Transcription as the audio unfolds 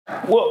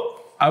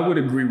Well, I would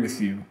agree with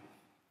you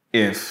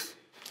if.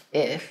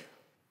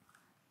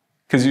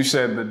 Because you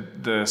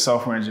said the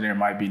software engineer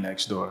might be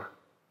next door.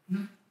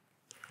 Mm-hmm.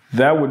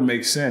 That would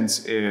make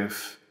sense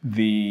if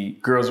the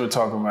girls we're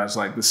talking about is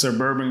like the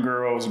suburban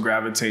girls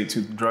gravitate to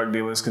the drug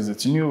dealers because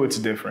it's new, it's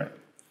different.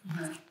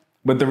 Mm-hmm.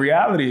 But the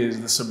reality is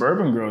the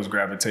suburban girls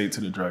gravitate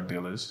to the drug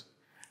dealers.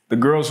 The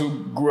girls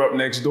who grew up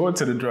next door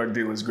to the drug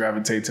dealers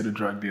gravitate to the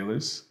drug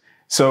dealers.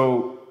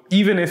 So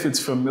even if it's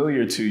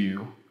familiar to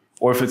you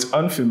or if it's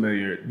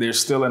unfamiliar, there's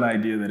still an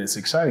idea that it's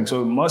exciting.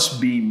 So it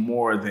must be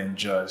more than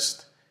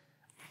just,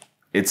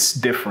 it's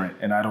different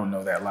and I don't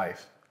know that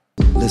life.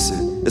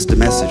 Listen, it's the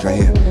message right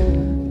here.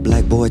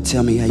 Black boy,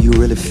 tell me how you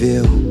really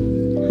feel.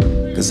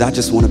 Cause I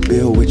just wanna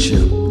build with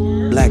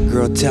you. Black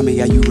girl, tell me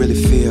how you really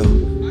feel.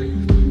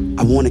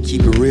 I wanna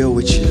keep it real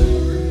with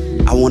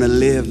you. I wanna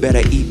live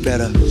better, eat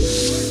better.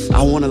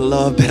 I wanna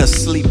love better,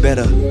 sleep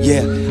better.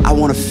 Yeah, I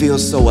wanna feel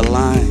so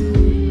aligned.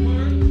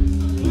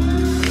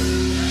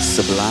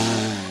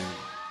 Sublime.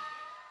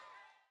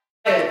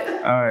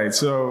 All right,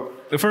 so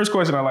the first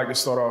question I like to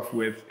start off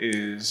with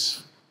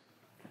is,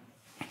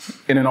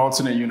 in an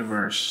alternate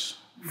universe,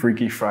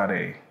 Freaky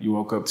Friday, you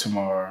woke up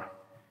tomorrow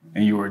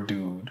and you were a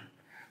dude.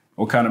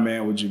 What kind of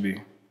man would you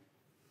be?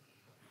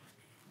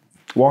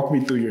 Walk me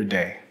through your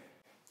day.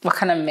 What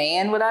kind of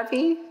man would I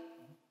be?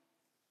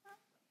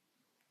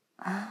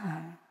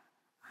 I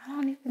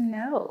don't even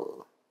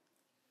know.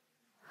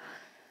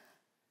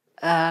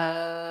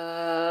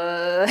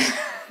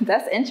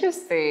 That's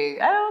interesting.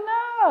 I don't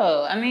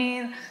know. I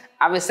mean,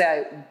 obviously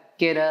I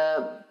get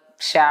up,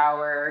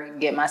 shower,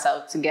 get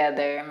myself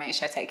together, make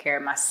sure I take care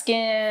of my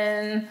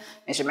skin,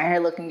 make sure my hair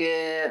looking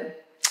good,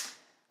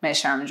 make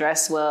sure I'm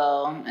dressed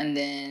well, and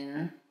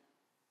then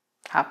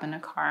hop in the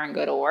car and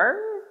go to work.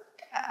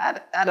 I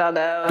don't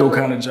know. What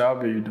kind of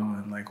job are you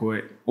doing? Like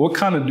what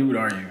kind of dude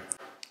are you?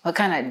 What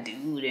kind of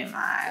dude am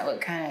I? What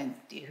kind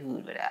of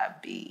dude would I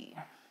be?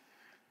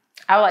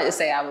 I would like to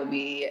say I would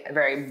be a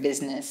very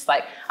business.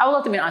 Like, I would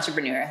love to be an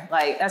entrepreneur.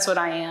 Like, that's what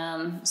I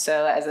am.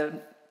 So as a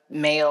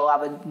male, I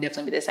would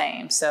definitely be the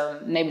same.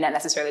 So maybe not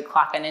necessarily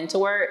clocking into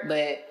work,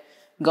 but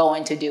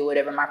going to do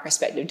whatever my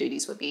prospective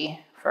duties would be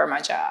for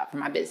my job, for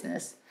my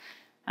business.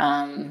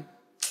 And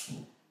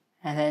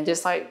then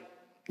just like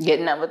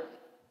getting up with,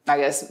 I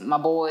guess, my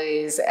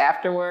boys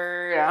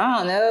afterward. I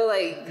don't know,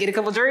 like get a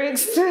couple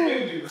drinks. I don't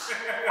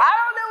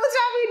know what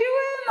y'all be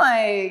doing.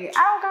 Like,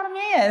 I don't got a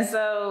man,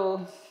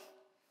 so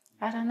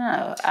I don't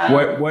know.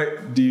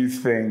 What do you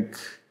think?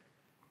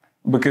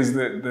 Because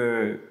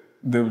the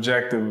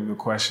objective of the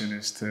question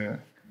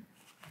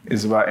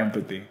is about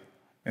empathy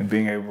and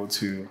being able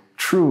to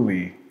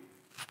truly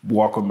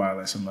walk a mile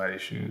in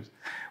somebody's shoes.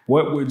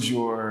 What would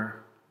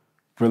your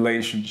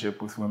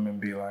relationship with women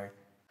be like?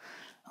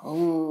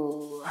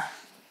 Ooh,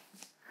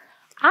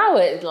 I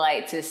would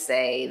like to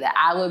say that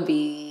I would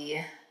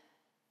be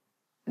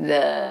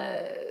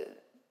the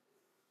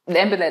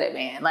empathetic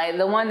man, like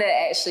the one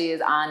that actually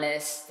is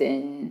honest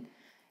and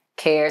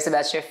cares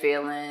about your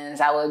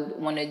feelings. I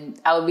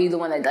would be the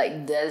one that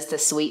like does the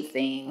sweet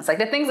things, like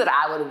the things that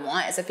I would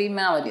want as a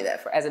female. I would do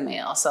that as a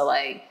male. So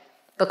like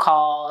the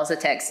calls, the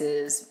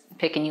texts,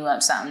 picking you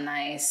up something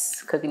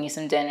nice, cooking you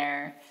some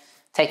dinner,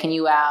 taking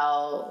you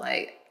out.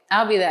 Like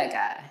I'll be that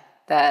guy,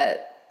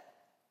 that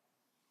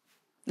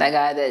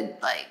guy that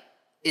like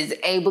is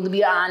able to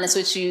be honest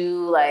with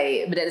you,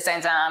 like, but at the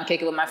same time,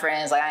 kicking with my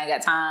friends. Like I ain't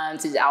got time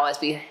to always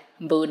be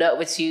booed up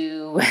with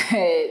you.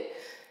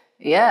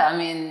 Yeah, I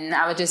mean,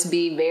 I would just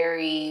be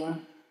very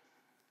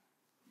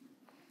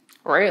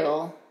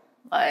real,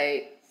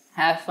 like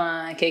have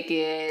fun, kick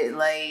it,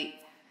 like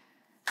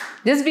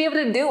just be able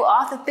to do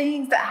all the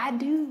things that I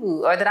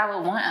do or that I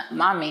would want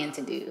my man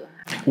to do.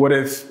 What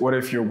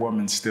if your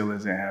woman still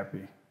isn't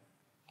happy?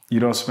 You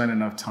don't spend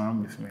enough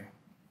time with me.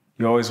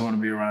 You always want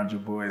to be around your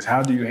boys.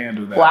 How do you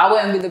handle that? Well, I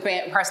wouldn't be the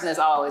person that's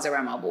always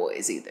around my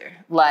boys either.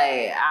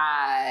 Like,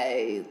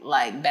 I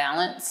like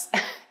balance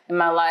in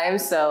my life.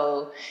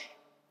 So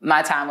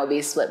my time would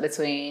be split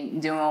between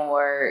doing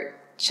work,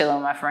 chilling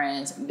with my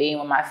friends, being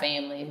with my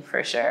family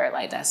for sure.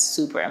 Like, that's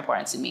super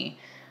important to me.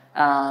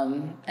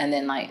 And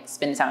then like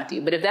spending time with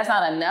you. But if that's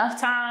not enough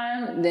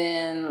time,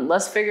 then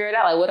let's figure it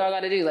out. Like, what do I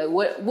got to do?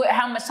 Like,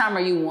 how much time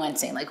are you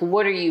wanting? Like,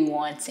 what are you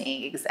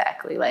wanting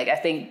exactly? Like, I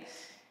think,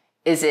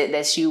 is it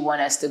that you want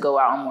us to go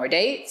out on more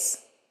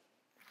dates?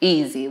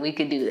 Easy, we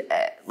could do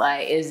that.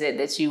 Like, is it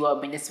that you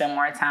want me to spend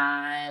more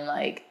time,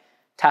 like,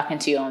 talking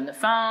to you on the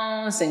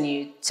phone, send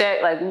you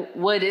text? Like,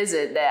 what is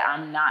it that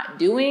I'm not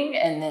doing?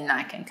 And then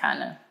I can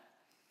kind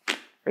of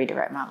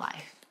redirect my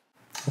life.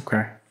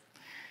 Okay.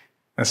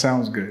 That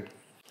sounds good.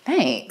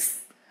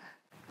 Thanks.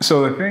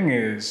 So the thing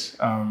is,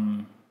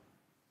 a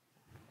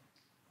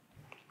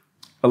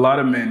lot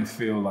of men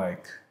feel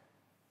like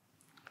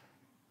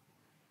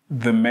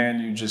the man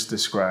you just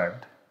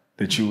described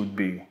that you would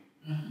be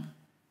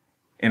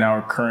in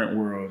our current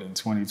world in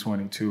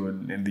 2022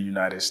 in the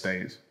United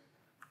States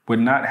would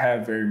not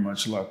have very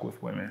much luck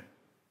with women.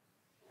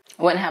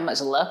 Wouldn't have much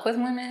luck with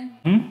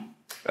women?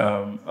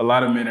 A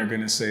lot of men are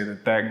going to say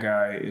that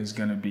guy is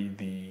going to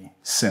be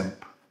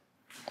simp.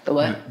 The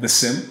what? The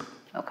simp.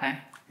 Okay.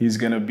 He's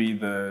gonna be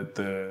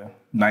the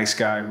nice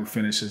guy who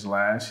finishes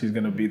last. He's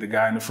gonna be the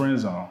guy in the friend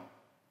zone.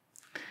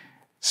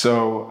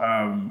 So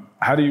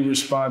how do you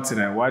respond to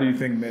that? Why do you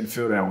think men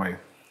feel that way?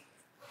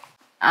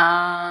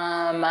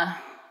 I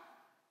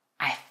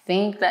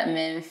think that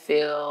men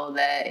feel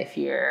that if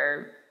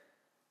you're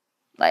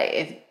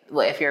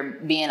if you're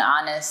being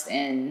honest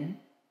and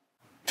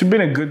to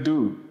being a good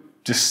dude,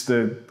 just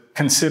the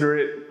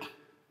considerate,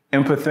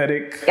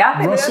 empathetic.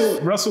 Yeah,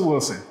 Russell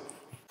Wilson.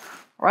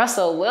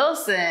 Russell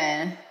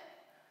Wilson,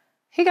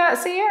 he got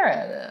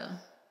Sierra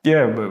though.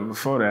 Yeah, but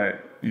before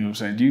that, you know what I'm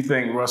saying? Do you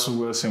think Russell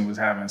Wilson was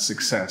having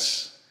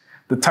success?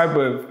 The type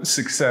of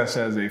success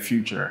as a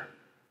Future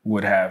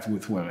would have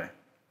with women?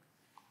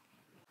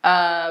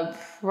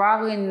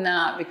 Probably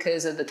not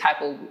because of the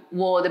type of,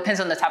 well, it depends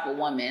on the type of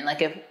woman.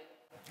 Like if,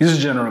 just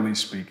generally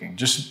speaking,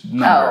 just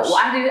numbers. Oh, well,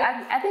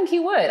 I think he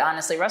would,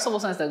 honestly. Russell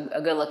Wilson's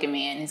a good looking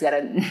man. He's got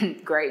a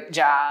great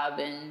job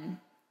and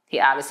he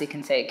obviously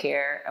can take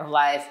care of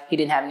life. He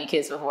didn't have any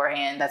kids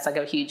beforehand. That's like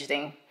a huge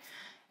thing.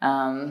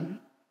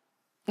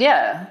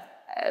 Yeah.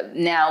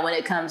 Now, when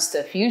it comes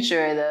to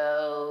Future,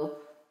 though,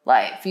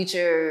 like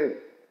Future,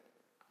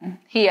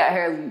 he out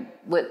here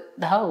with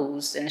the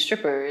hoes and the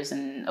strippers.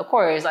 And of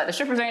course, like the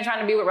strippers ain't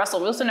trying to be with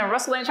Russell Wilson and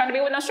Russell ain't trying to be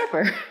with no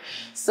stripper.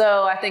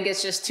 So I think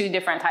it's just two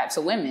different types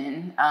of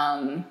women.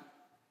 So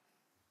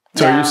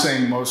are you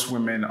saying most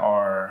women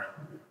are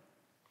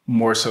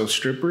more so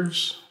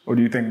strippers? Or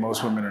do you think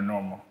most women are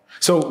normal?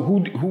 So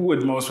who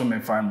would most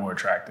women find more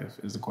attractive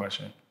is the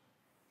question.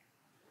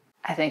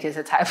 I think it's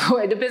a type of,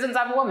 it depends on the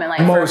type of woman.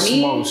 Like most.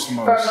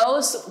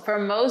 For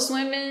most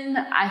women,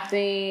 I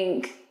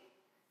think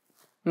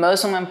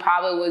most women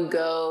probably would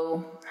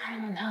go, I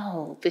don't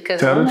know, because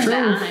tell the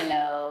truth. I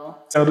know.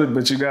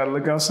 But you gotta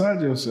look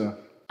outside yourself.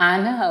 I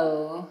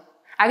know.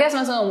 I guess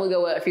most women would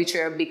go with a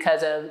Future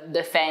because of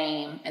the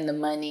fame and the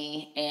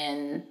money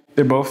and.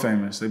 They're both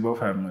famous. They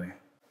both have money.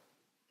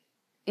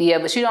 Yeah,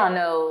 but you don't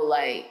know,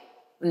 like,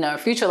 no,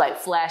 Future like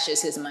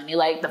flashes his money.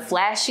 Like the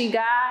flashy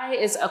guy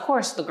is, of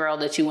course, the girl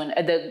that you want,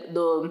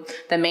 the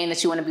man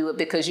that you want to be with,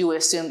 because you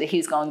assume that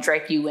he's gonna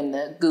drape you in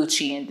the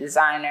Gucci and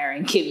designer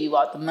and give you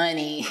all the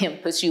money and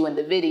put you in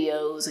the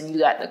videos and you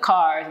got the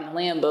cars and the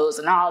Lambos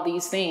and all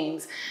these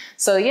things.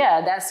 So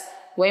yeah, that's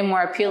way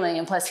more appealing.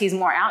 And plus, he's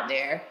more out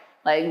there.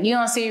 Like you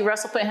don't see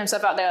Russell putting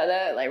himself out there like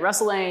that. Like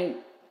Russell ain't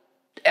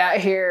out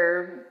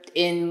here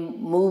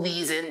in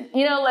movies and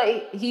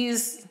like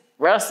he's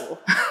Russell.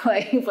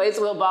 Like he plays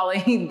football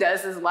and he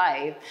does his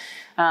life.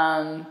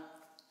 I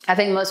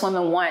think most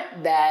women want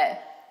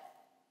that.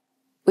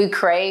 We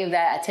crave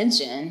that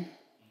attention.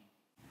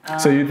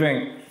 So you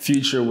think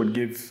Future would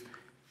give,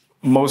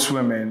 most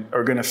women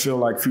are going to feel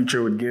like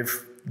Future would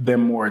give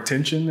them more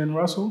attention than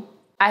Russell?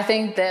 I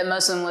think that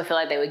most women would feel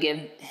like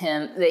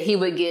that he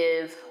would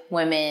give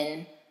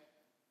women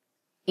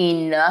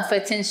enough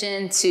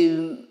attention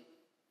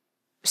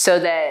so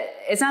that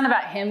it's not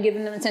about him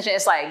giving them attention.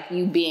 It's like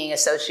you being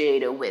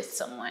associated with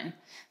someone.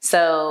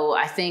 So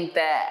I think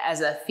that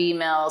as a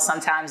female,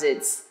 sometimes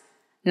it's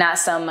not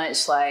so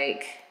much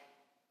like,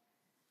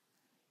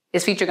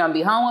 is Future gonna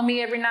be home with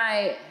me every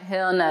night?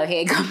 Hell no, he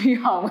ain't gonna be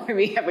home with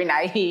me every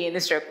night. He in the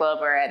strip club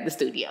or at the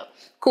studio.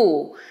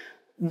 Cool.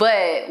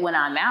 But when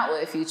I'm out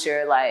with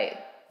Future, like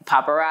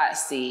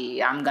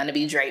paparazzi, I'm gonna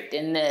be draped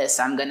in this,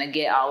 I'm gonna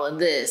get all of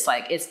this.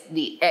 Like it's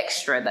the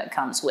extra that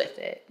comes with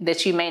it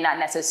that you may not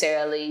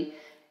necessarily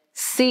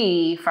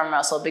see from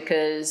Russell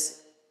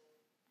because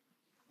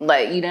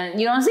like you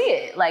don't see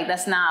it. Like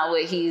that's not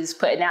what he's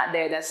putting out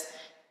there. That's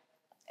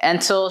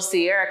until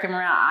Sierra came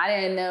around, I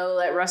didn't know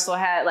that Russell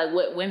had like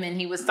what women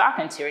he was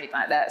talking to or anything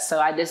like that. So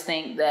I just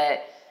think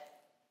that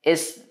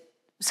it's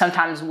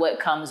sometimes what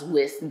comes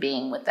with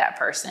being with that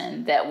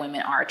person that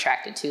women are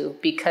attracted to,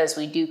 because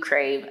we do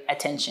crave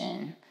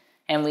attention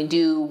and we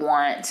do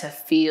want to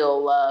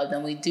feel loved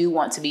and we do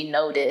want to be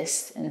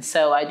noticed. And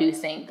so I do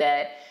think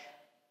that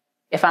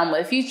if I'm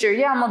with Future,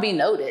 yeah, I'm gonna be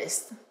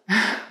noticed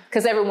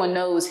because everyone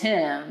knows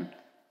him.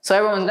 So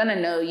everyone's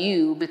gonna know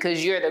you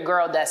because you're the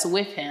girl that's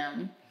with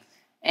him.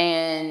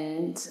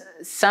 And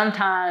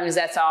sometimes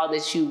that's all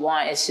that you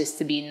want, is just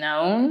to be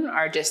known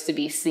or just to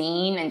be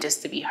seen and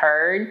just to be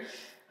heard.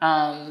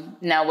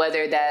 Now,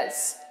 whether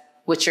that's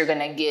what you're going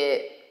to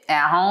get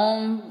at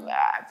home,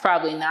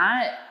 probably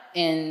not.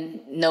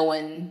 And no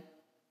one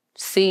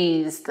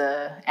sees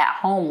the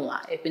at-home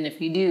life. And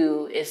if you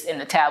do, it's in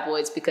the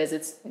tabloids because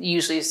it's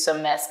usually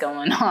some mess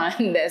going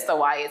on. That's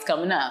why it's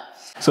coming up.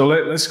 So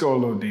let's go a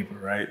little deeper,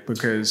 right?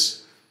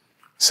 Because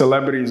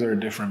celebrities are a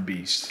different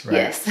beast, right?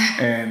 Yes.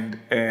 And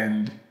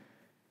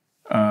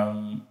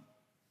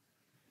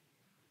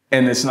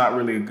it's not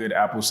really a good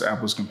apples to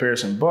apples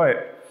comparison,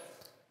 but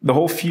the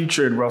whole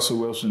Future and Russell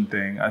Wilson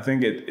thing, I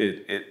think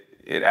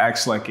it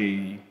acts like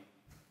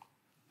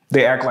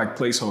they act like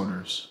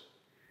placeholders.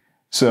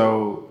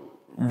 So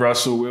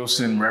Russell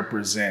Wilson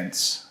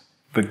represents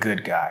the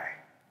good guy.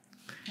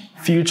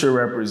 Future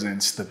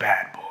represents the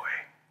bad boy,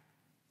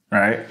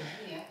 right?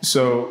 Yeah.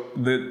 So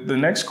the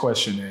next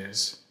question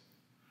is,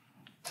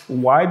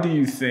 why do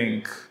you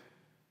think,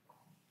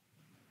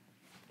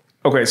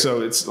 okay,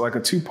 so it's like a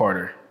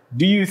two-parter.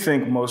 Do you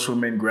think most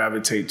women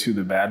gravitate to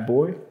the bad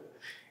boy?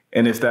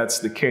 And if that's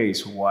the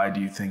case, why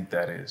do you think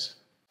that is?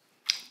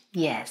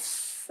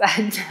 Yes,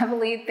 I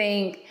definitely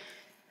think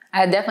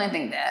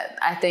that.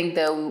 I think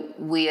that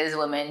we as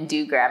women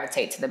do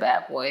gravitate to the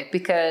bad boy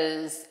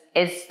because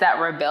it's that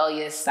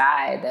rebellious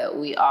side that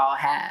we all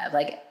have.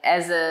 Like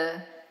as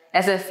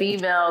a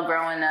female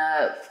growing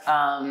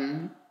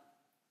up,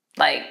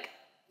 like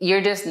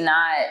you're just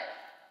not,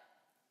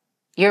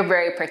 you're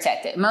very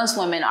protected. Most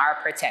women are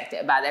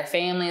protected by their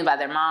family, by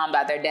their mom,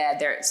 by their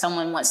dad.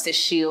 Someone wants to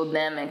shield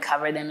them and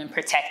cover them and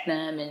protect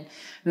them and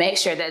make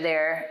sure that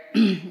they're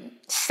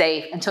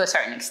safe, and to a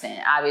certain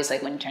extent. Obviously,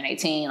 like when you turn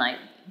 18, like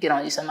you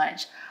don't do so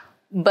much.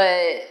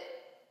 But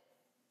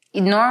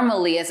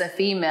normally as a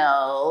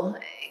female,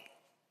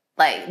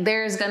 like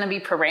there's gonna be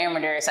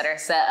parameters that are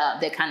set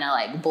up that kind of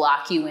like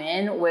block you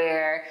in,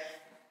 where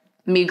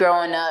me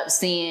growing up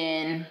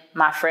seeing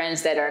my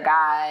friends that are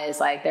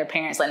guys, like their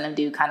parents letting them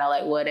do kind of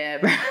like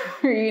whatever,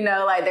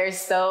 like there's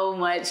so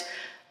much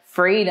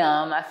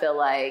freedom, I feel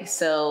like.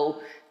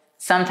 So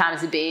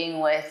sometimes being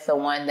with the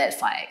one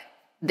that's like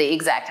the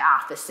exact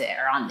opposite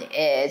or on the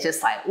edge,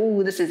 it's like,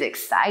 ooh, this is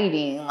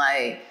exciting.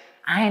 Like,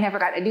 I ain't never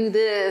got to do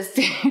this.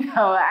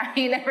 I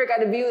ain't never got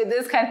to be with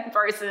this kind of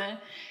person.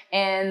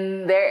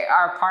 And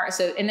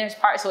there's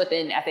parts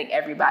within, I think,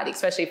 everybody,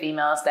 especially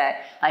females,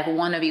 that like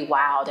want to be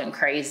wild and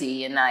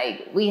crazy. And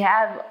like, we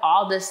have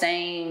all the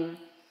same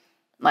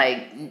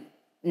like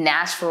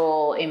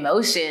natural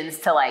emotions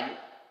to like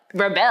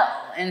rebel.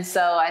 And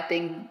so I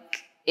think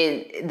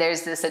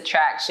there's this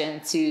attraction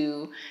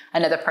to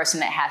another person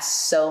that has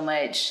so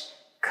much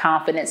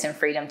confidence and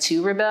freedom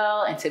to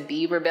rebel and to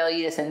be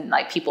rebellious, and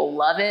like people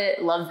love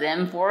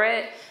them for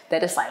it,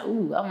 that it's like,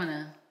 ooh, I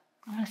wanna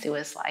see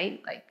what it's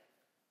like. Like,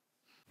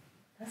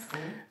 that's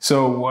cool.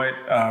 So what,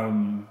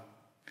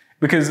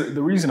 because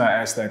the reason I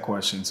asked that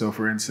question, so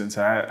for instance,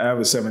 I have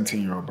a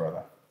 17-year-old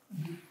brother,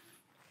 mm-hmm.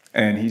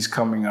 and he's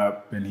coming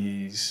up and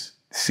he's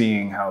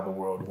seeing how the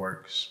world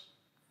works.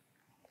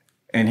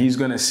 And he's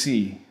gonna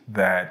see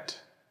that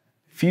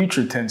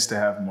Future tends to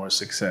have more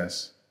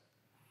success.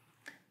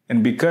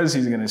 And because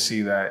he's gonna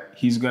see that,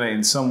 he's gonna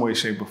in some way,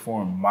 shape, or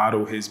form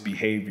model his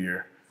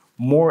behavior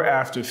more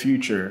after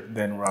Future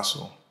than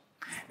Russell.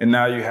 And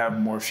now you have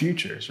more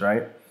Futures,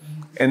 right?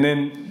 And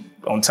then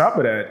on top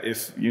of that,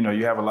 if you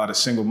have a lot of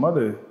single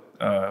mother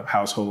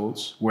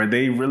households where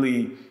they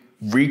really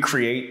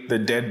recreate the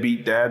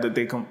deadbeat dad that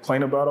they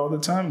complain about all the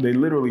time, they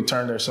literally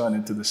turn their son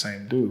into the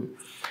same dude.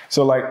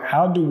 So like,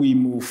 how do we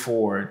move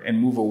forward and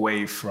move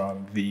away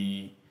from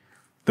the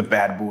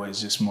bad boy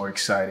is just more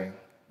exciting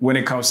when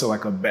it comes to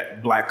like a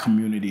Black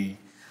community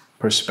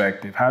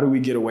perspective? How do we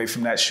get away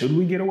from that? Should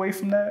we get away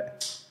from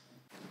that?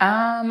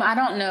 I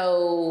don't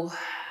know.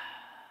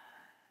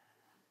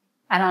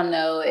 I don't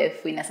know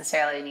if we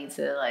necessarily need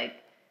to like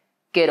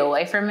get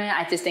away from it.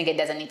 I just think it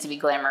doesn't need to be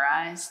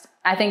glamorized.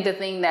 I think the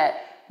thing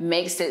that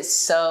makes it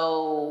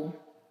so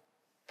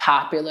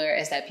popular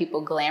is that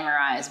people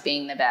glamorize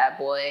being the bad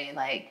boy.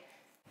 Like,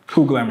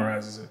 who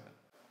glamorizes it?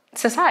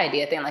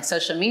 Society, I think, like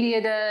social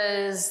media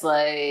does.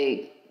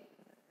 Like,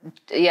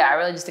 yeah, I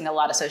really just think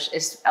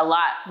it's a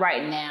lot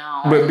right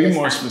now. But be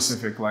more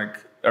specific. Like,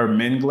 are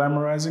men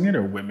glamorizing it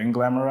or women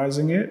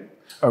glamorizing it?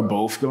 Are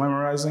both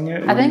glamorizing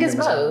it? I think it's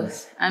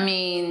both. I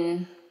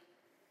mean,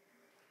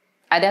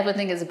 I definitely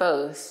think it's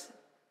both.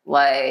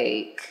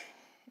 Like,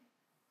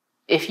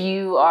 if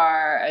you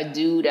are a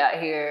dude out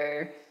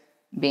here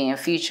being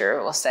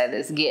Future, we'll say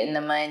this, getting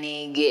the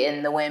money,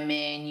 getting the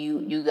women,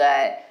 you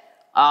got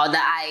all the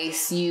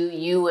ice,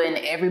 you and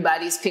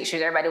everybody's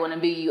pictures, everybody want to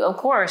be you. Of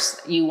course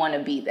you want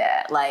to be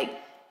that. Like,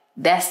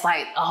 that's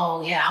like,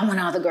 oh yeah, I want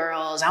all the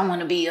girls. I want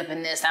to be up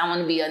in this. I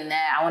want to be in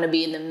that. I want to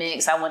be in the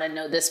mix. I want to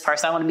know this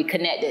person. I want to be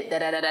connected. Da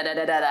da da da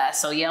da da da.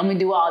 So yeah, let me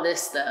do all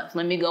this stuff.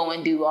 Let me go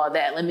and do all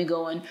that. Let me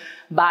go and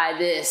buy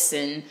this,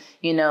 and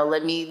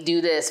let me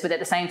do this. But at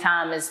the same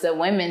time, it's the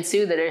women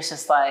too that are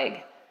just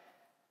like,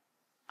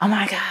 oh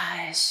my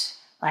gosh,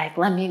 like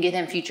let me get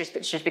in Future's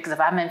pictures, because if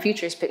I'm in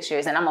Future's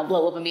pictures, then I'm gonna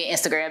blow up and be an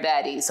Instagram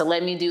baddie. So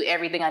let me do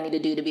everything I need to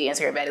do to be an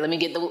Instagram baddie. Let me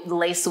get the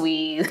lace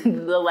weave,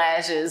 the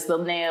lashes, the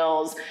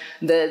nails,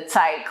 the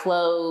tight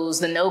clothes,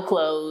 the no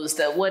clothes,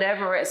 the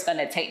whatever it's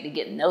gonna take to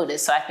get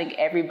noticed. So I think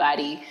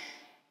everybody,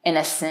 in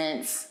a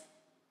sense,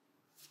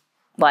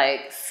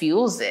 like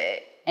fuels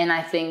it. And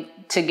I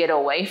think to get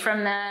away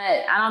from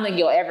that, I don't think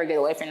you'll ever get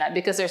away from that,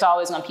 because there's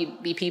always going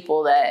to be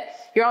people that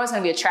you're always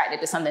going to be attracted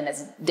to something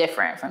that's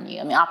different from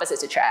you. I mean,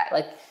 opposites attract.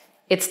 Like,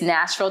 it's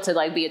natural to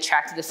like be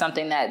attracted to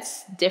something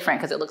that's different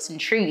because it looks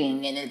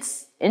intriguing and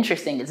it's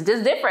interesting. It's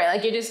just different.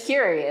 Like, you're just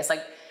curious.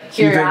 Like,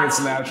 curiosity. You think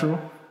it's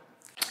natural?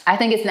 I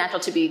think it's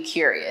natural to be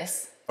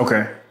curious.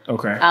 Okay.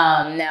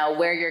 Now,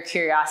 where your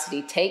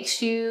curiosity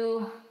takes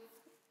you,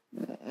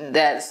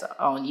 that's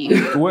on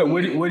you. What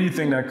do you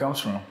think that comes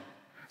from?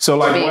 So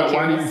like,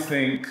 why do you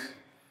think,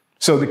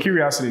 so the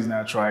curiosity is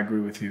natural, I agree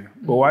with you.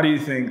 But why do you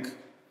think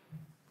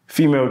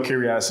female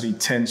curiosity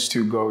tends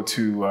to go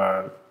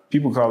to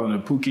people call them the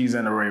Pookies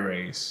and the Ray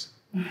Rays.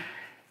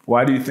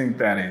 Why do you think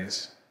that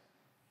is?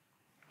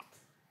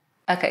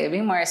 Okay,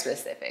 be more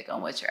specific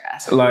on what you're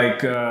asking.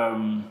 Like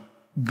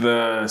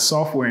the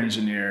software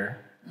engineer,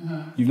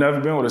 you've never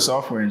been with a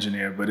software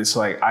engineer, but it's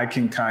like I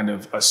can kind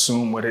of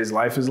assume what his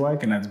life is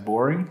like, and that's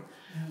boring.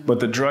 But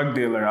the drug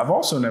dealer, I've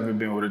also never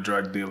been with a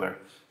drug dealer.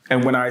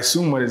 And when I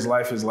assume what his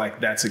life is like,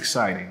 that's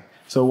exciting.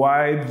 So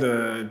why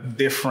the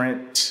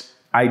different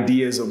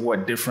ideas of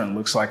what different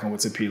looks like and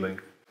what's appealing?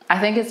 I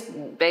think it's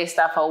based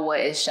off of what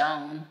is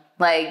shown.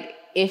 Like,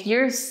 if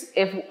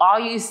all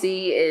you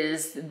see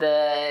is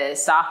the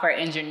software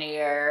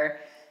engineer,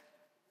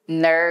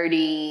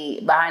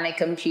 nerdy, behind a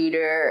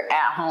computer,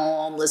 at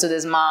home, lives with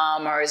his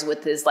mom or is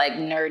with his like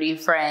nerdy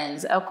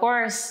friends, of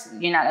course,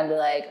 you're not gonna be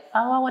like,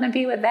 oh, I wanna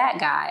be with that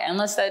guy.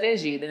 Unless that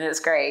is you, then it's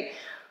great.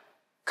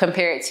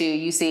 Compared to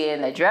you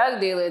seeing the drug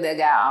dealer that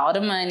got all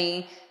the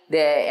money,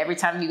 that every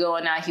time you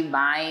going out, he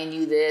buying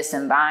you this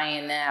and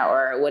buying that,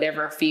 or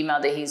whatever female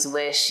that he's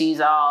with,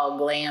 she's all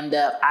glammed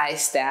up,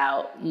 iced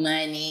out,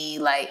 money,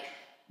 like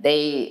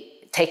they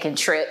taking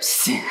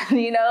trips,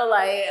 you know,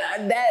 like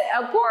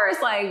that, of course,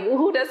 like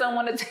who doesn't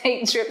want to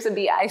take trips and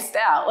be iced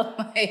out?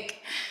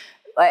 like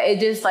it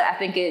just like, I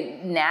think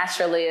it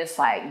naturally is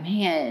like,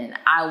 man,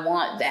 I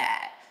want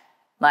that.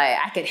 Like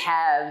I could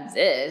have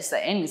this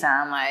at any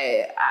time.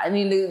 Like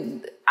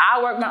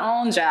I work my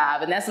own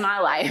job and that's my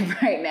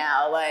life right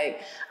now.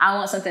 Like I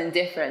want something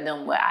different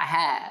than what I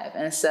have.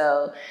 And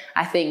so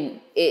I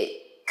think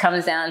it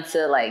comes down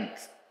to like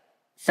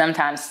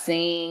sometimes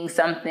seeing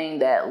something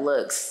that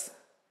looks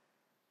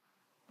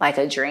like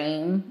a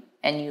dream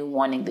and you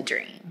wanting the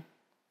dream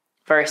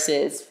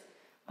versus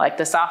like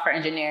the software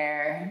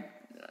engineer,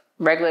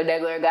 regular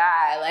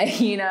guy,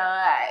 like, you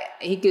know,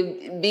 he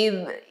could be,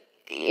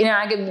 you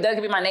know, that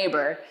could be my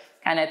neighbor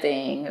kind of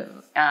thing.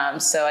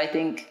 So I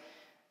think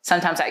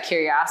sometimes that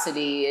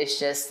curiosity is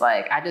just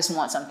like, I just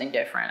want something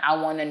different. I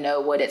want to know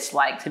what it's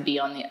like to be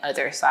on the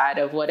other side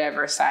of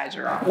whatever side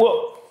you're on.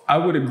 Well, I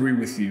would agree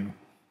with you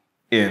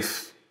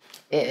if.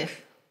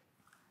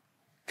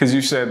 Because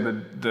you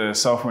said the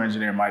software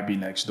engineer might be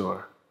next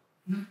door.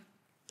 Mm-hmm.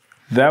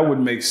 That would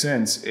make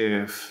sense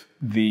if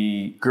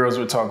the girls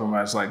we're talking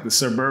about is like the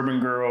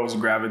suburban girls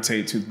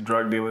gravitate to the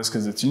drug dealers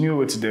because it's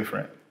new, it's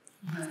different.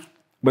 Mm-hmm.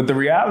 But the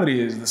reality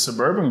is the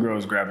suburban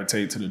girls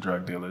gravitate to the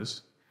drug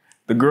dealers.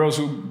 The girls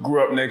who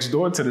grew up next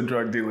door to the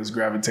drug dealers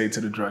gravitate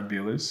to the drug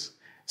dealers.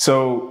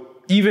 So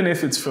even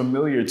if it's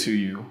familiar to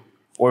you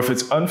or if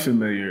it's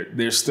unfamiliar,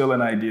 there's still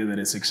an idea that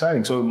it's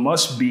exciting. So it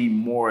must be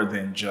more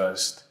than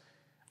just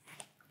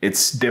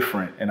it's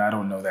different and I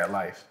don't know that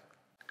life.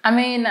 I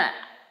mean,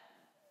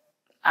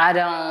 I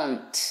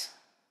don't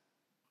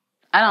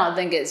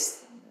think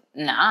it's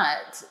not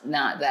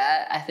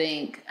that. I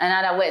think,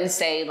 and I wouldn't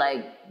say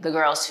like the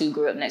girls who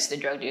grew up next to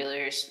drug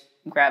dealers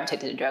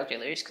gravitate to the drug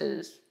dealers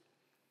because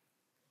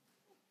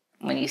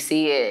when you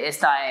see it,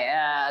 it's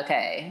like,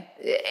 okay.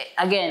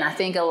 Again, I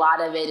think a lot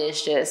of it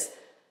is just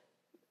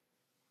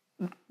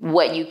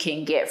what you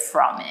can get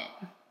from it.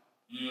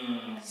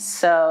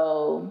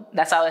 So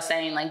that's all I was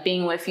saying, like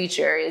being with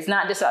Future, it's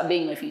not just about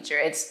being with Future,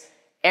 it's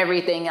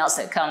everything else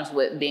that comes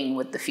with being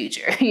with the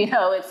Future. You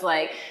know, it's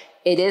like,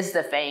 it is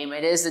the fame,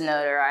 it is the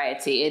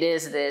notoriety, it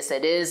is this,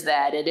 it is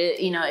that, it is,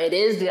 you know, it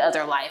is the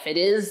other life, it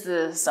is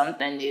the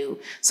something new.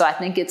 So I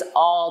think it's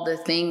all the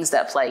things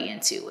that play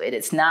into it.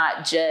 It's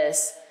not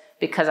just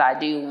because I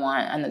do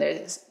want another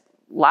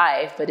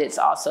life, but it's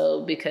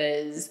also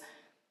because,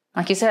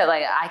 like you said,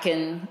 like I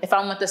can, if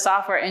I'm with the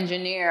software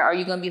engineer, are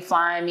you going to be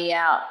flying me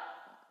out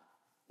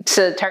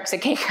to Turks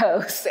and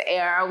Caicos?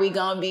 Or are we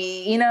going to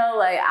be, you know,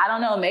 like, I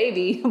don't know,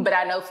 maybe, but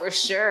I know for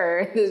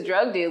sure this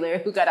drug dealer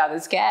who got all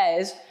this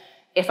cash,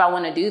 if I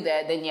want to do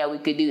that, then yeah, we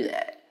could do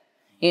that.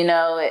 You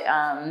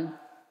know,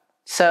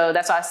 so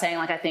that's why I was saying,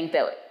 like, I think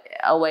that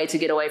a way to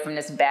get away from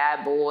this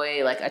bad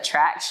boy, like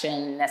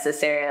attraction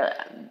necessarily,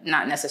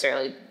 not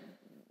necessarily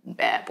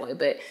bad boy,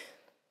 but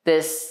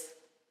this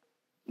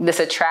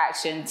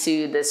attraction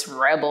to this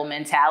rebel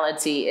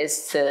mentality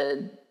is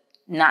to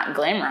not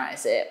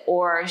glamorize it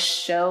or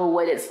show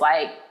what it's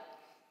like.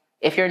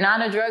 If you're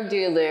not a drug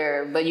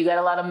dealer, but you got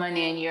a lot of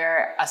money and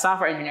you're a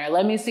software engineer,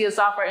 let me see a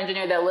software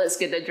engineer that looks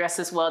good, that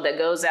dresses well, that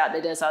goes out,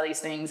 that does all these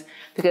things.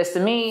 Because to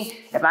me,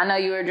 if I know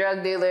you're a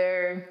drug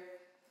dealer,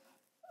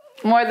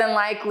 more than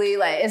likely,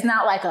 like, it's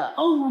not like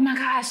oh my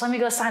gosh, let me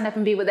go sign up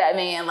and be with that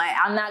man. Like,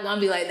 I'm not gonna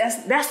be like,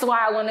 that's why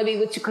I want to be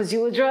with you, because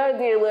you're a drug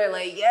dealer.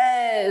 Like,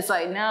 yes,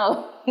 like,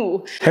 no.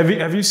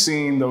 Have you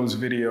seen those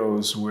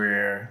videos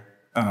where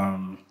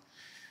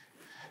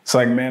it's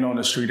like men on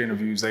the street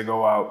interviews? They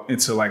go out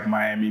into like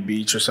Miami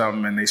Beach or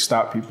something and they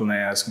stop people and they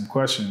ask them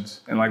questions.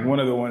 And like one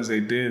of the ones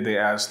they did, they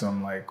asked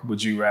them like,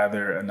 would you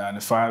rather a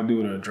 9-to-5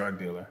 dude or a drug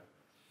dealer?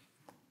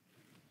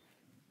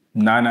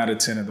 9 out of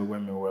 10 of the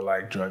women were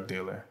like drug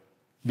dealer.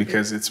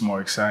 Because it's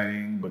more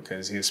exciting,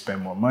 because he'll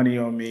spend more money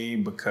on me,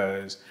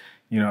 because,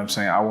 you know what I'm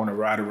saying, I want to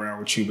ride around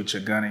with you with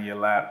your gun in your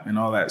lap and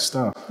all that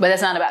stuff. But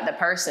that's not about the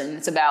person.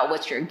 It's about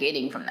what you're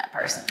getting from that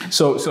person.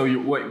 So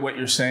what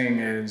you're saying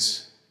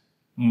is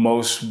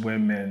most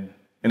women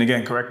and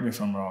again, correct me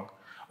if I'm wrong,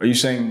 are you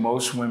saying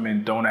most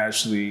women don't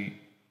actually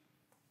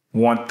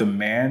want the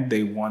man,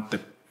 they want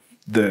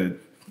the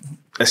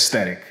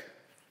aesthetic?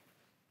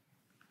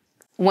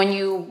 When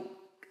in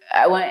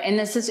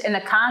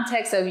the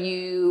context of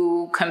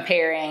you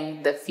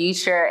comparing the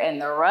Future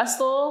and the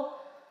Russell,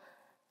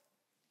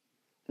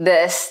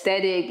 the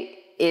aesthetic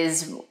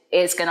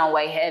it's gonna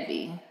weigh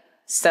heavy.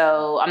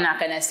 So I'm not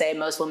gonna say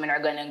most women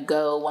are gonna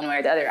go one way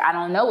or the other. I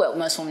don't know what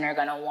most women are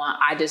gonna want.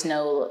 I just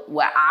know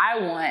what I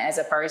want as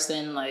a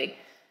person. Like,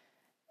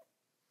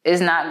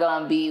 it's not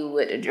gonna be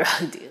with a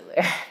drug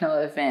dealer.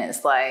 No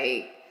offense.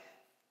 Like,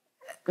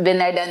 been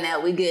there, done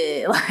that. We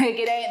good. Like,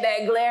 it ain't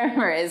that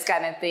glamorous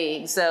kind of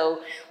thing.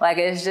 So like,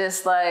 it's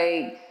just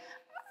like,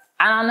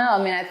 I don't know.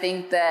 I mean, I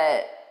think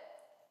that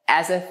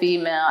as a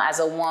female, as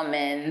a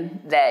woman,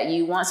 that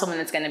you want someone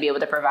that's going to be able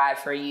to provide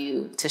for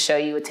you, to show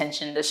you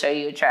attention, to show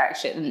you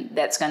attraction,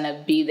 that's going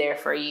to be there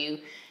for you.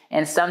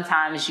 And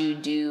sometimes you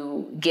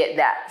do get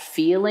that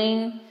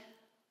feeling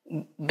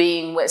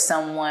being with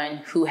someone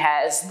who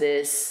has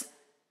this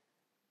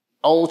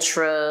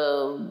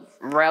ultra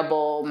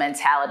rebel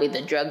mentality,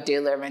 the drug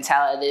dealer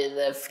mentality,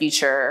 the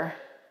future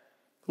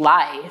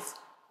life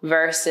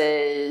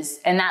versus,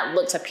 and that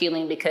looks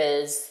appealing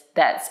because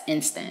that's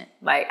instant.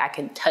 Like, I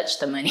can touch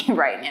the money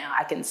right now.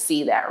 I can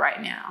see that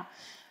right now.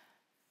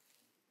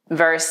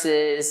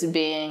 Versus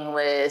being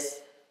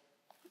with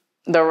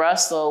the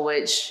Russell,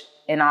 which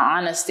in all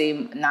honesty,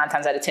 9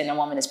 times out of 10, a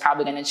woman is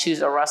probably going to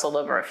choose a Russell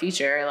over a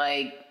Future.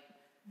 Like,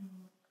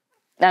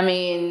 I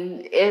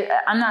mean,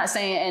 I'm not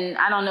saying, and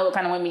I don't know what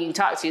kind of women you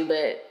talk to,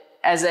 but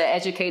as an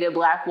educated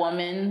Black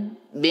woman,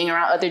 being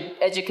around other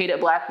educated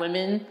Black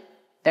women,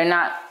 they're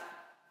not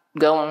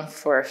going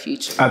for a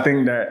Future. I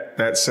think that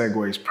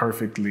segues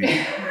perfectly.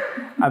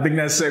 I think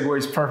that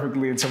segues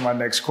perfectly into my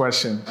next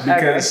question,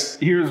 because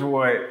here's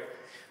what,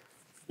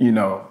 you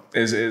know,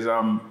 is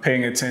I'm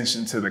paying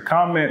attention to the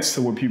comments,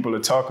 to what people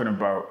are talking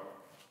about.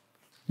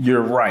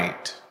 You're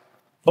right,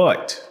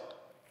 but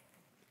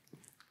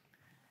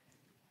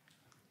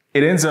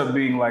it ends up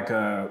being like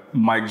a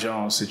Mike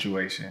Jones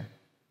situation.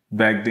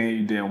 Back then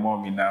you didn't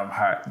want me, now I'm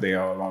hot, they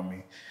all on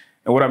me.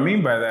 And what I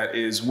mean by that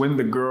is when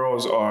the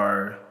girls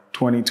are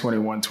 20,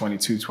 21,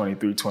 22,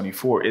 23,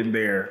 24 in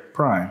their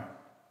prime,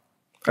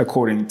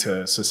 according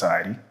to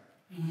society,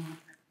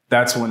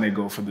 that's when they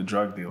go for the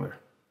drug dealer.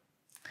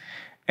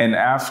 And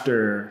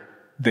after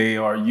they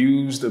are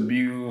used,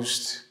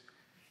 abused,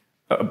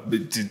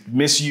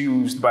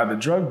 misused by the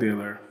drug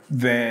dealer,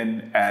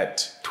 then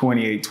at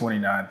 28,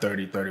 29,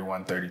 30,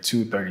 31,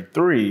 32,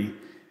 33,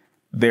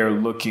 they're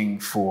looking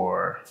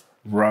for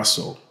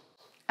Russell.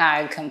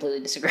 I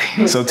completely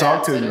disagree. So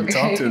talk to me.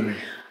 Talk to me.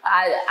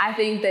 I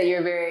think that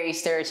you're very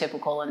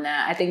stereotypical in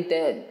that. I think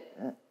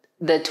that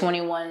the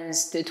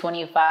 21s to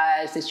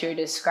 25s that you're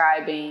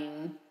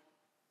describing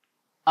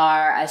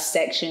are a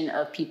section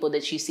of people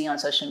that you see on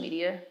social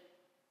media.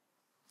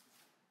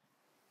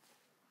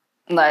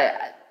 Like,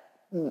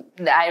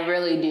 I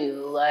really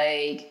do.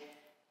 Like,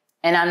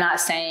 and I'm not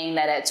saying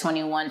that at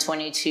 21,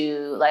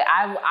 22, like,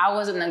 I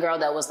wasn't the girl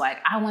that was like,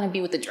 I want to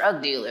be with a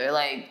drug dealer.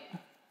 Like,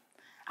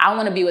 I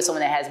want to be with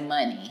someone that has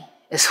money,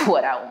 is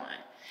what I want.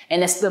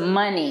 And it's the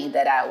money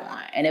that I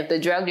want. And if the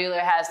drug dealer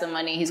has the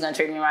money, he's going to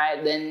treat me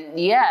right, then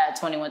yeah,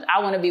 21,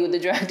 I want to be with the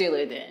drug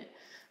dealer then.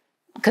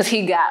 Because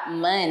he got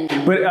money.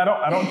 But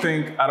I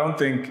don't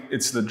think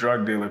it's the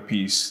drug dealer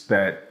piece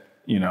that,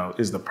 you know,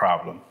 is the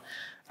problem.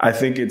 I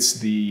think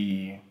it's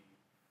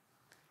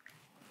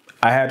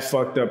I had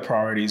fucked up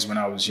priorities when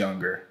I was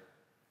younger.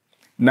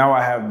 Now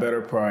I have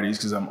better priorities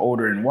because I'm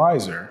older and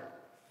wiser.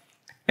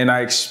 And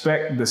I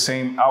expect the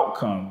same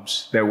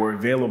outcomes that were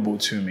available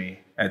to me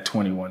at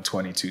 21,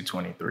 22,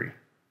 23.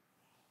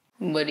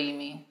 What do you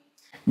mean?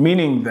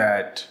 Meaning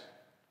that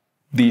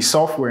the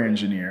software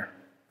engineer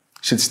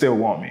should still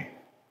want me.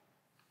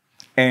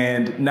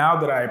 And now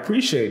that I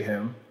appreciate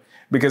him,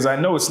 because I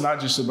know it's not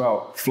just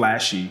about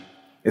flashy,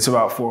 it's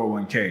about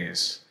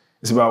 401ks.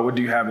 It's about what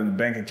do you have in the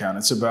bank account.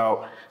 It's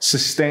about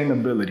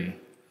sustainability.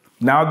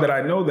 Now that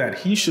I know that,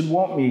 he should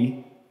want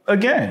me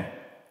again.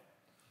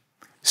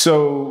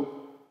 So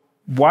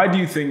why do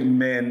you think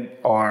men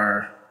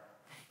are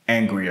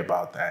angry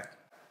about that?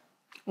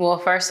 Well,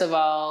 first of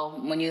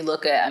all, when you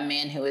look at a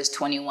man who is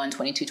 21,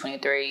 22,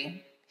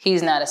 23,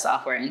 he's not a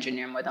software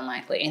engineer more than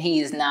likely, and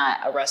he is not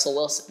a Russell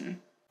Wilson.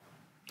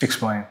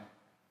 Explain.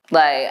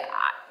 Like,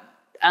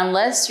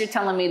 unless you're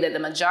telling me that the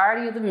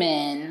majority of the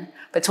men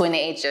between the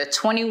age of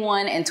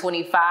 21 and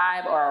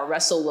 25 are a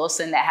Russell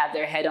Wilson that have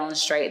their head on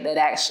straight, that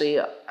actually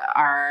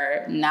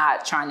are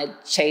not trying to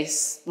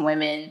chase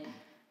women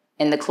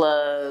in the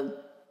club,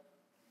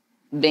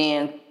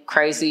 being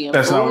crazy and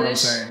That's foolish. not what I'm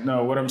saying.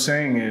 No, what I'm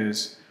saying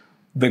is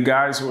the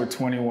guys who are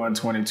 21,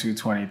 22,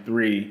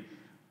 23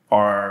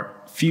 are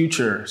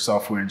future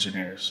software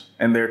engineers.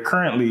 And they're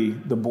currently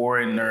the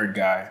boring nerd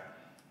guy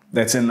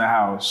that's in the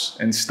house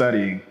and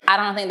studying. I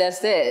don't think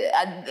that's it.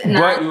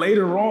 But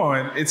later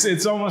on,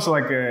 it's almost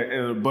like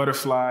a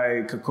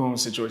butterfly cocoon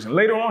situation.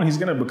 Later on, he's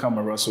going to become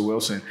a Russell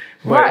Wilson.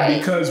 But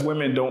because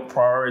women don't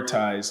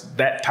prioritize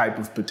that type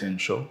of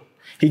potential,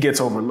 he gets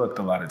overlooked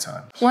a lot of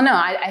times. Well, no,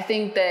 I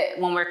think that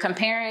when we're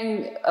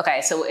comparing,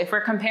 okay, so if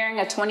we're comparing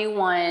a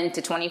 21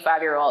 to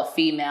 25-year-old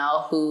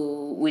female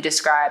who we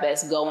describe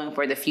as going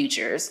for the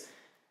futures,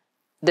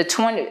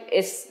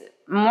 it's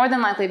more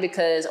than likely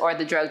because, or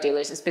the drug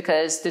dealers, it's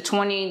because the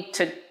 21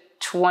 to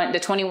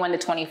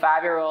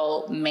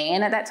 25-year-old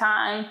man at that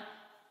time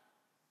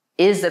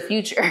is the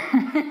future.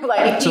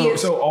 Like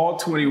so all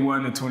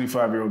 21 to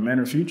 25-year-old men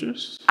are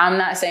futures? I'm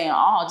not saying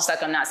all, just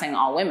like I'm not saying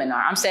all women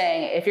are. I'm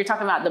saying if you're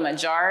talking about the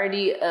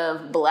majority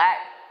of Black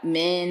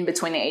men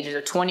between the ages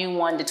of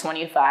 21 to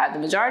 25, the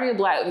majority of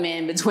Black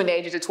men between the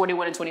ages of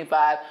 21 and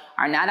 25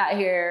 are not out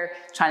here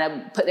trying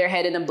to put their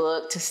head in a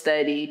book to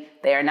study.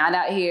 They are not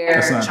out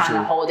here trying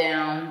to hold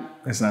down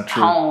That's not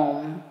true.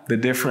 Home. The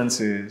difference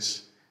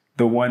is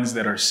the ones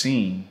that are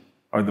seen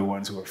are the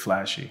ones who are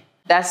flashy.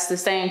 That's the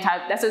same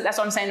type. That's what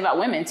I'm saying about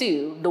women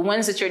too. The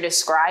ones that you're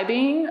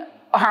describing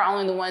are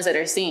only the ones that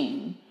are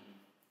seen.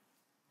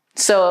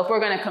 So if we're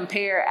going to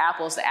compare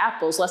apples to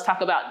apples, let's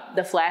talk about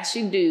the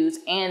flashy dudes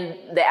and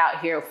the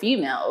out here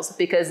females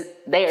because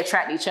they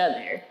attract each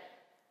other.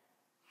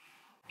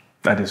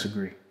 I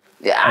disagree.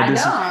 Yeah, I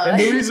know. And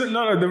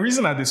the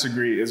reason I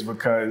disagree is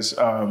because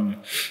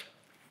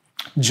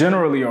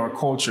generally our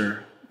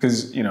culture,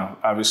 because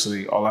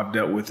obviously all I've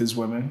dealt with is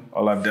women,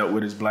 all I've dealt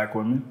with is Black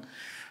women.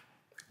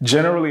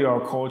 Generally,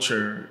 our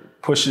culture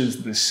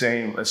pushes the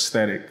same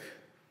aesthetic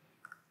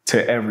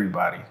to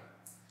everybody.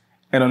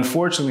 And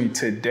unfortunately,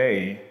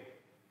 today,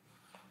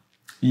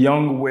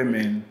 young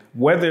women,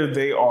 whether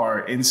they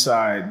are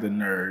inside the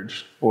nerd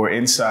or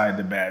inside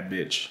the bad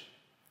bitch,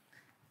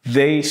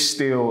 they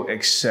still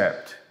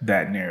accept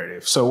that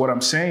narrative. So what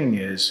I'm saying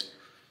is,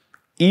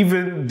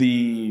 even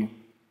the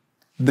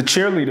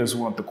cheerleaders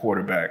want the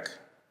quarterback,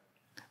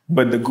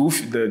 but the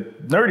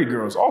nerdy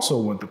girls also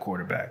want the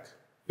quarterback.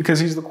 Because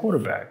he's the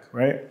quarterback,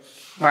 right?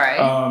 Right.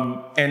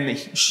 And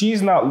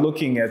she's not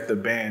looking at the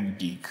band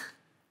geek.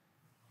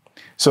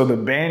 So the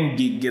band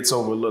geek gets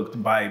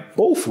overlooked by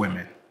both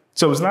women.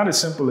 So it's not as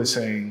simple as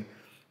saying,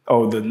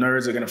 oh, the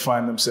nerds are going to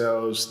find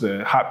themselves,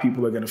 the hot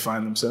people are going to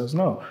find themselves.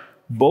 No,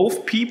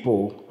 both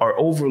people are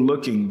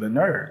overlooking the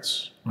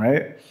nerds,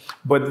 right?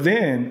 But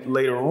then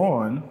later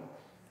on,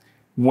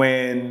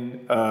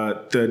 when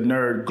the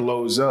nerd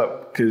glows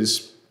up,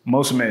 because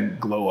most men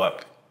glow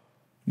up,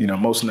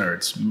 most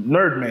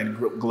nerd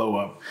men glow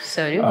up.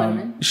 So do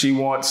women. She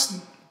wants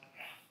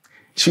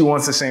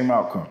the same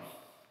outcome.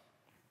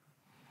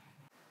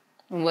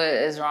 What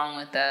is wrong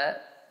with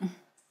that?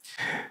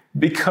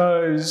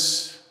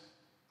 Because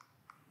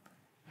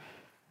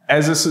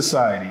as a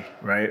society,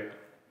 right?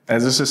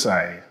 As a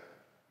society,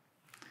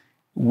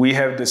 we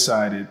have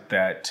decided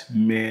that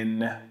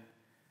men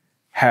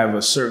have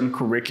a certain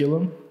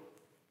curriculum,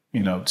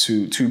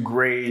 to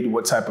grade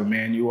what type of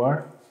man you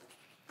are.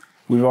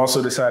 We've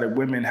also decided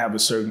women have a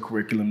certain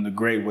curriculum to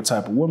grade what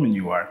type of woman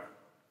you are.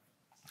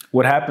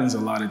 What happens a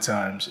lot of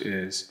times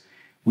is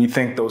we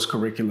think those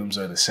curriculums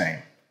are the same.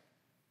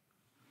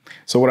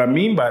 So what I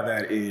mean by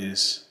that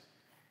is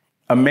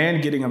a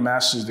man getting a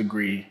master's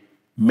degree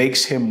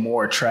makes him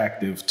more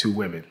attractive to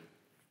women.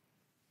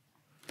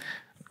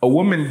 A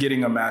woman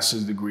getting a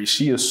master's degree,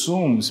 she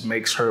assumes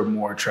makes her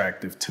more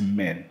attractive to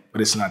men,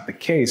 but it's not the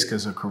case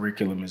because her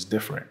curriculum is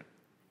different.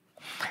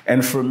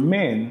 And for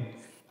men,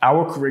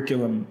 our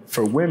curriculum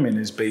for women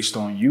is based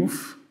on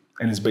youth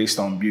and is based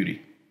on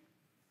beauty.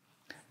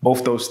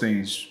 Both those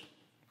things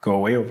go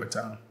away over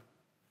time.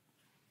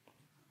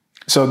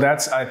 So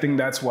I think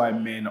that's why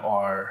men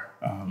are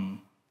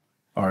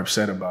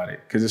upset about it.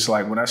 Because it's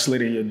like when I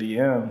slid in your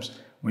DMs,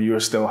 when you were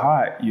still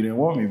hot, you didn't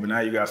want me, but now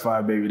you got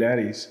 5 baby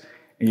daddies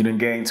and you done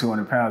gained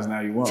 200 pounds, now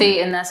you want me. See,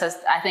 and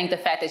I think the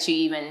fact that you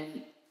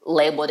even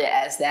labeled it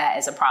as that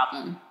is a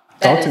problem.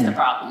 That is the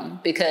problem.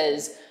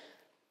 Because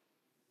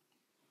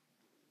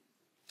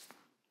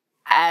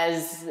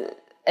as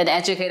an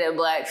educated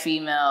Black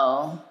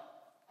female,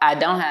 I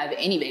don't have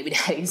any baby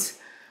daddies.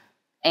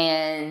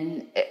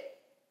 And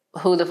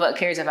who the fuck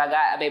cares if I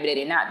got a baby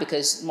daddy or not?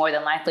 Because more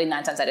than likely,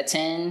 9 times out of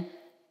 10,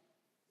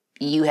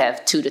 you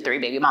have 2 to 3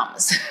 baby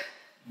mamas.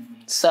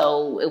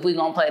 So if we're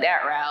going to play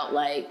that route,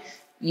 like,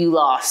 you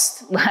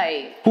lost.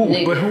 Like,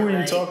 but who are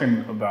you talking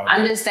about?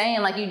 I'm just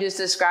saying, like you just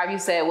described, you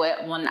said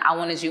when I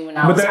wanted you when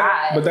I was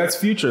high. But that's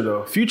Future,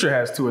 though. Future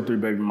has 2 or 3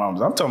 baby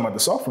mamas. I'm talking about the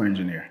software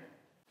engineer.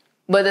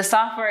 But the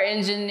software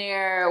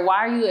engineer, why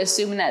are you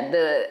assuming that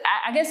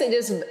I guess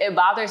it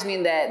bothers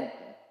me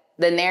that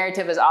the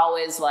narrative is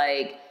always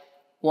like,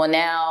 well,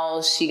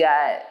 now she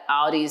got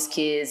all these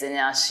kids and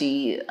now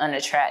she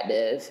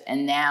unattractive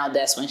and now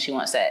that's when she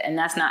wants that. And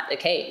that's not the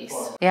case.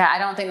 Yeah, I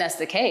don't think that's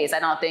the case. I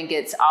don't think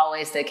it's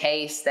always the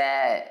case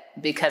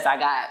that because I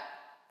got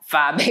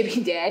 5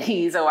 baby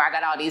daddies or I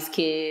got all these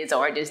kids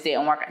or it just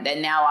didn't work, that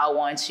now I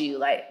want you.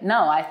 Like,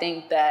 no, I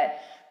think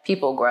that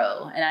people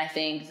grow. And I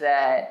think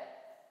that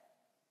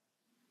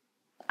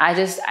I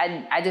just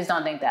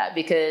don't think that,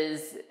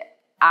 because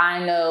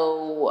I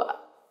know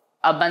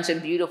a bunch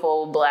of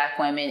beautiful Black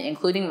women,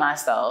 including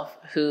myself,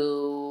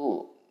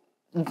 who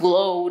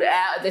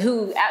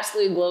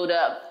absolutely glowed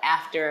up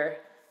after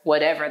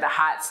whatever the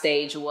hot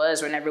stage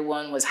was when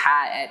everyone was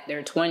hot at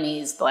their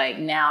 20s. Like,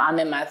 now I'm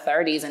in my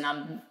 30s and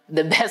I'm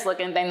the best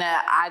looking thing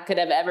that I could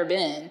have ever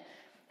been.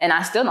 And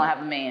I still don't have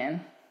a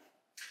man.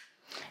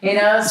 You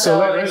know, so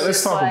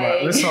let's talk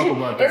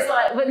about that. It's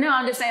like, but no,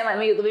 I'm just saying, like,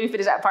 let me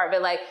finish that part.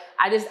 But like,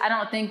 I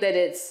don't think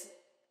it's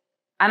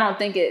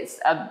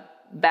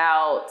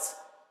about,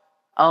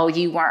 oh,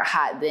 you weren't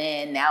hot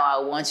then, now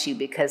I want you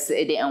because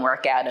it didn't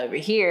work out over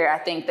here. I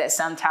think that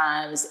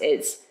sometimes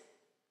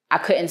I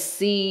couldn't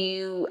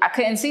see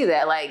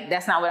that. Like,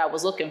 that's not what I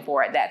was looking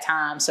for at that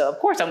time. So of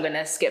course I'm going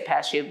to skip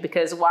past you,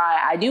 because why?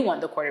 I do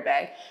want the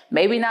quarterback.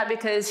 Maybe not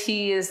because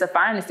he is the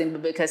finest thing,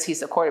 but because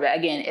he's the quarterback.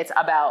 Again, it's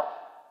about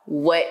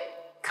what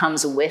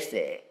comes with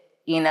it,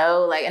 you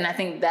know? Like, and I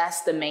think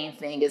that's the main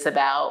thing. It's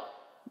about,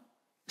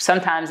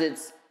 sometimes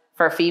it's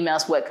for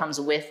females what comes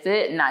with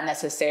it, not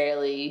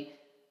necessarily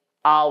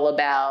all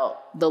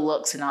about the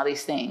looks and all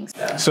these things.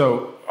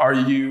 So are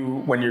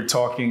you, when you're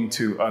talking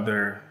to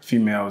other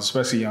females,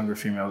 especially younger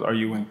females, are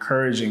you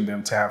encouraging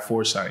them to have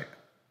foresight?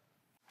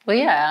 Well,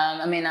 yeah.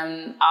 I mean,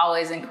 I'm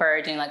always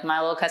encouraging. Like, my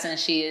little cousin,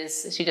 she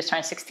just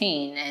turned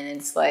 16, and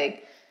it's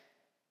like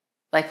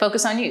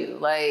focus on you.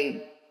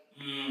 Like,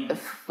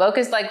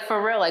 focus, like,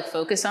 for real, like,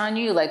 focus on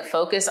you. Like,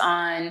 focus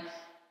on,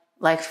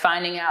 like,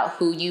 finding out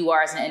who you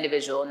are as an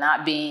individual,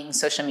 not being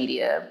social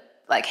media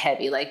like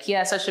heavy. Like,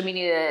 yeah, social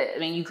media, I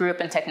mean, you grew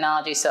up in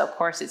technology, so of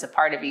course it's a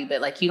part of you,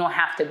 but like, you don't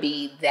have to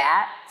be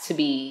that to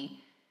be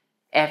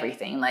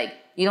everything. Like,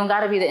 you don't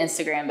got to be the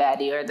Instagram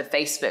baddie or the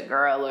Facebook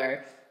girl,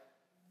 or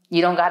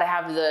you don't got to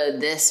have the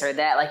this or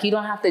that. Like, you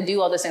don't have to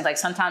do all those things. Like,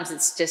 sometimes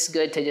it's just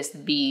good to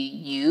just be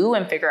you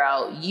and figure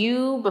out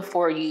you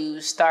before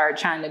you start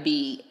trying to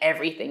be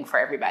everything for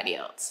everybody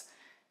else.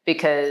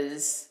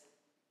 Because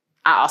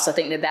I also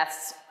think that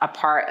that's a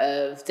part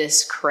of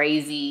this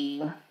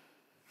crazy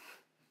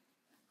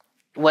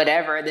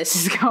whatever this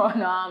is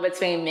going on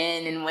between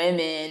men and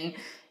women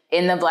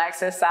in the Black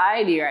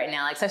society right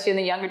now, like, especially in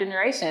the younger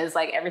generation. It's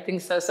like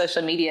everything's so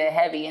social media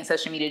heavy and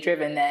social media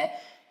driven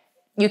that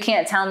you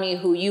can't tell me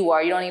who you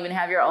are. You don't even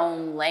have your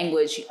own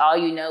language. All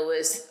you know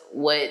is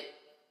what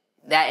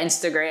that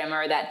Instagram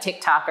or that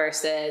TikToker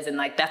says, and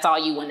like, that's all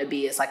you want to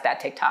be, is like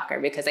that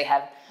TikToker because they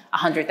have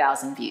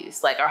 100,000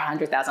 views, like, or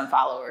 100,000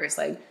 followers.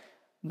 Like,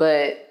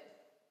 but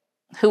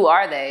who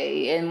are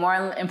they? And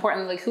more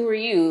importantly, like, who are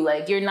you?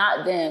 Like, you're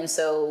not them,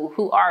 so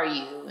who are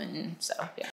you? And so, yeah.